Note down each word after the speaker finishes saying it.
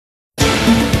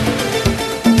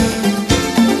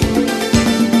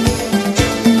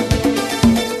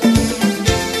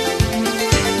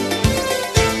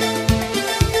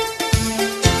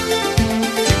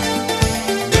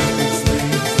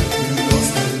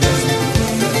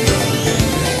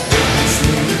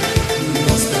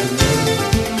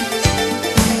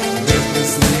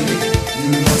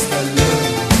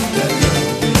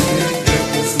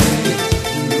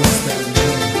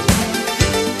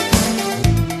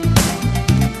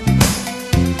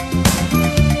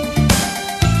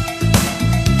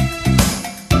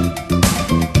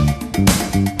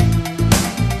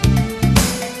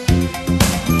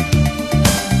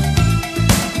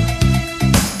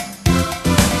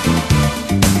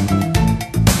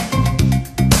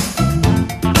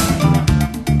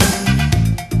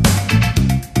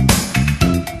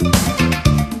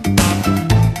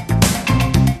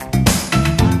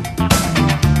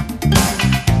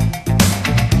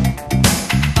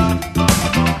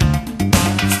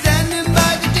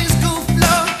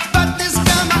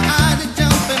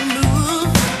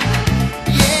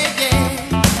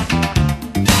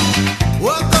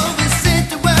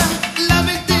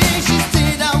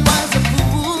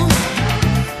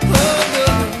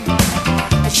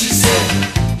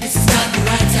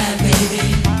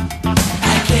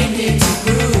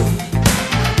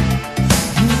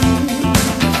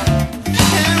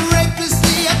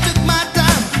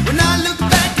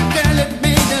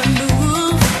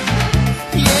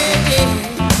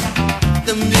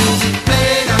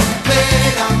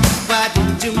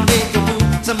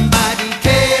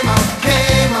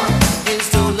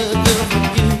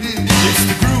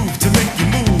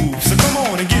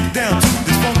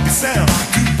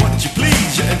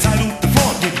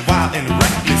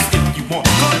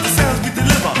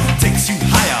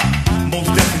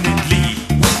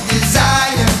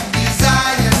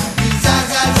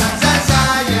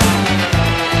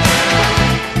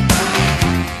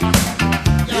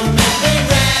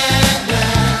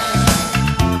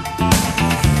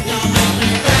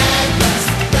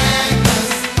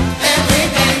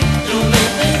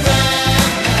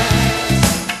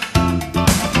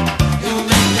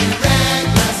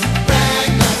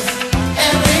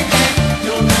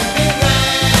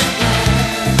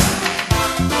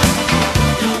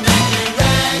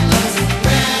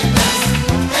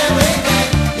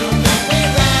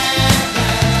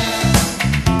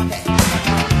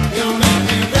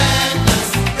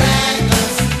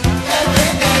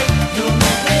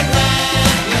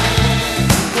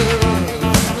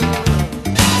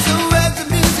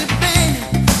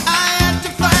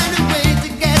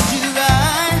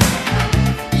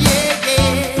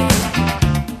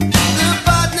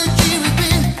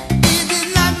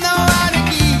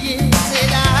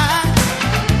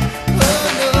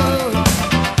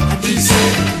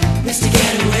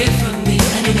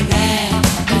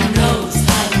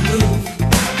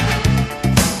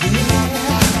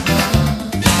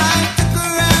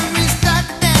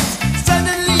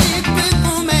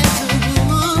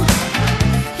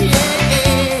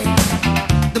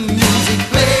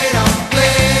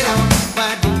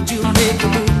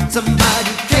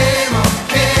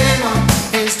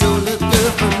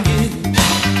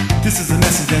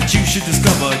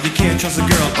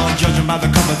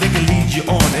lead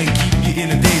you on and keep you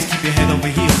in a daze, keep your head over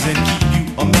heels and keep you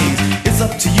amazed. It's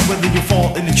up to you whether you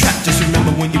fall in the trap. Just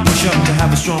remember when you push up to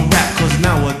have a strong rap, cause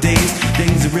nowadays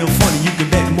things are real funny. You can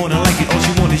bet more than likely all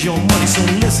you want is your money. So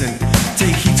listen,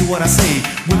 take heed to what I say.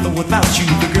 With or without you,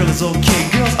 the girl is okay.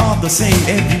 Girls are the same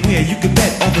everywhere. You can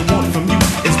bet all they want from you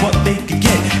is what they can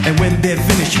get. And when they're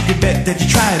finished, you can bet that you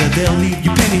tried her, they'll leave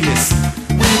you penniless.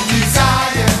 With desire.